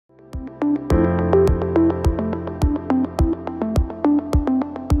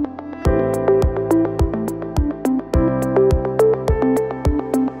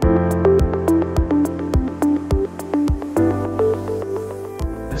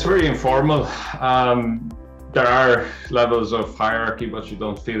It's very informal. There are levels of hierarchy, but you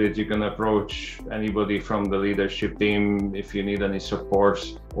don't feel it. You can approach anybody from the leadership team if you need any support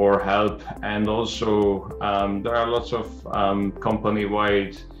or help. And also, there are lots of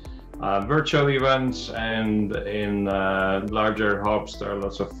company-wide virtual events, and in larger hubs, there are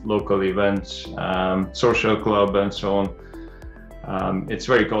lots of local events, social club, and so on. It's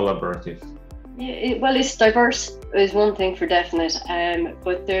very collaborative. Yeah, well, it's diverse is one thing for definite,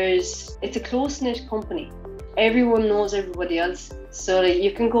 but it's a close-knit company. Everyone knows everybody else, so that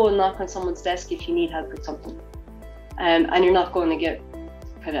you can go and knock on someone's desk if you need help with something, and you're not going to get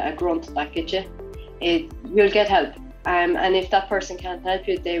kind of a grunt back at you. You'll get help, and if that person can't help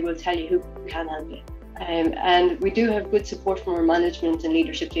you, they will tell you who can help you. And we do have good support from our management and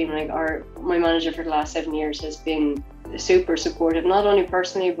leadership team. Like my manager for the last 7 years has been super supportive, not only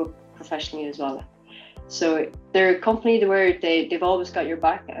personally but professionally as well. So they're a company where they've always got your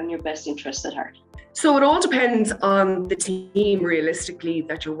back and your best interests at heart. So it all depends on the team realistically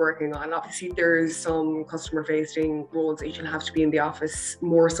that you're working on. Obviously there's some customer facing roles that you'll have to be in the office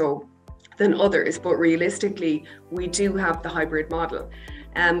more so than others, but realistically we do have the hybrid model.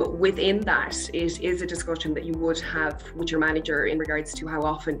 Within that, it is a discussion that you would have with your manager in regards to how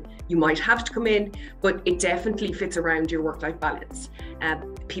often you might have to come in, but it definitely fits around your work-life balance.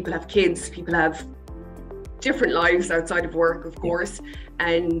 People have kids, people have different lives outside of work, of course,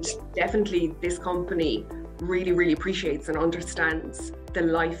 and definitely this company really, really appreciates and understands the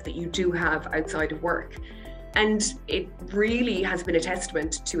life that you do have outside of work. And it really has been a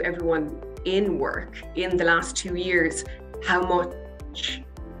testament to everyone in work in the last 2 years, how much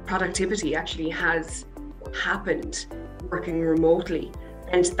productivity actually has happened working remotely.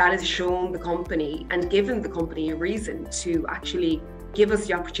 And that has shown the company and given the company a reason to actually give us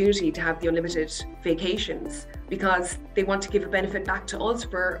the opportunity to have the unlimited vacations, because they want to give a benefit back to us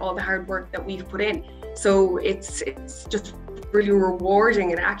for all the hard work that we've put in. So it's just really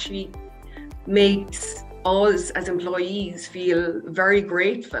rewarding, and actually makes us as employees feel very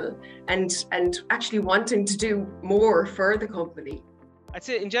grateful and actually wanting to do more for the company. I'd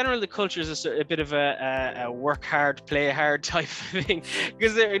say in general the culture is a bit of a work hard, play hard type of thing,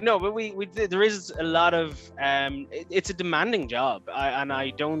 because there is a lot of it's a demanding job, and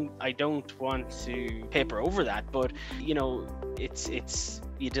I don't want to paper over that, but you know, it's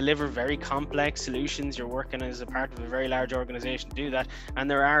you deliver very complex solutions. You're working as a part of a very large organization to do that, and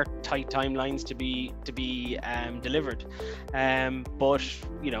there are tight timelines to be delivered. But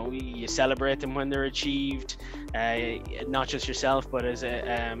you know, you celebrate them when they're achieved, not just yourself, but as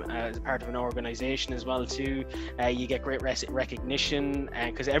a part of an organization as well too. You get great recognition,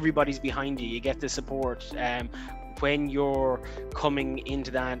 because everybody's behind you. You get the support. When you're coming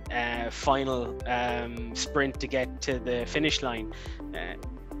into that final sprint to get to the finish line,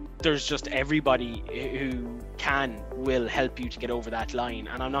 there's just everybody who will help you to get over that line.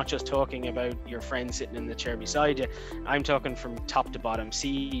 And I'm not just talking about your friend sitting in the chair beside you. I'm talking from top to bottom,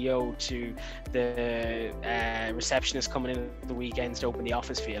 CEO to the receptionist coming in at the weekends to open the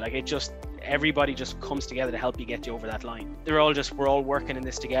office for you. Like, everybody just comes together to help you get you over that line. We're all working in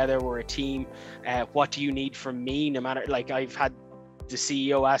this together. We're a team. What do you need from me? No matter, like, I've had the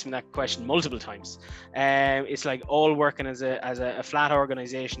CEO asked me that question multiple times. It's like all working as a flat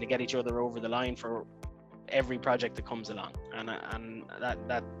organization to get each other over the line for every project that comes along, and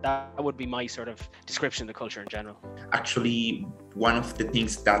that would be my sort of description of the culture in general. Actually, one of the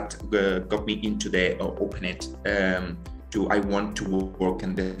things that got me into the Openet, I want to work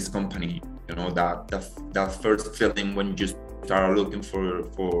in this company. You know, that first feeling when you start looking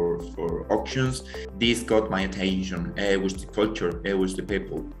for options, this got my attention. It was the culture, it was the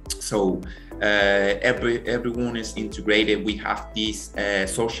people. So everyone is integrated. We have this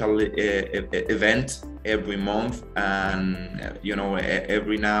social event every month, and you know,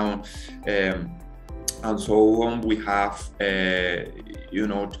 every now and so on, we have you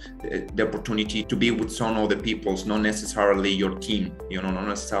know, the opportunity to be with some other people, not necessarily your team, you know, not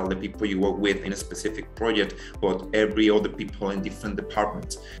necessarily the people you work with in a specific project, but every other people in different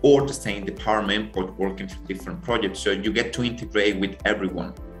departments, or the same department but working for different projects. So you get to integrate with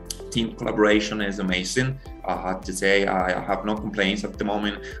everyone. Team collaboration is amazing. I have to say, I have no complaints at the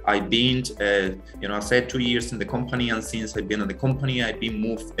moment. I've been, you know, I said 2 years in the company, and since I've been in the company, I've been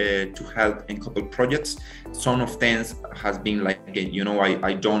moved to help in a couple of projects. Some of them has been like, you know,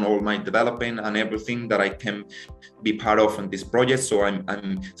 I done all my developing and everything that I can be part of in this project. So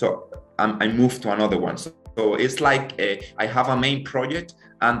I moved to another one. So it's like I have a main project,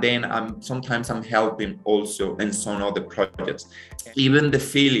 and then sometimes I'm helping also in some other projects. Even the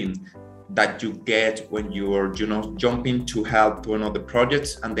feeling that you get when you're, jumping to help to another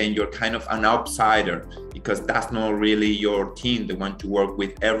project, and then you're kind of an outsider because that's not really your team, the one to work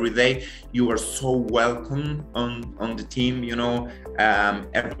with every day. You are so welcome on the team,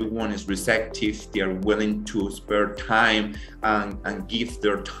 everyone is receptive, they are willing to spare time and give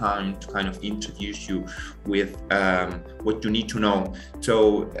their time to kind of introduce you with what you need to know.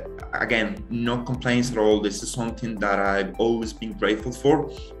 So again, no complaints at all. This is something that I've always been grateful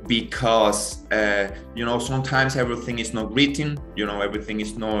for, because sometimes everything is not written, everything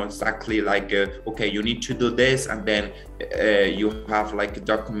is not exactly like okay, you need to do this, and then you have like a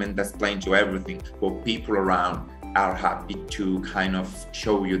document that explains you everything. But people around are happy to kind of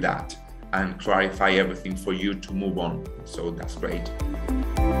show you that and clarify everything for you to move on. So that's great.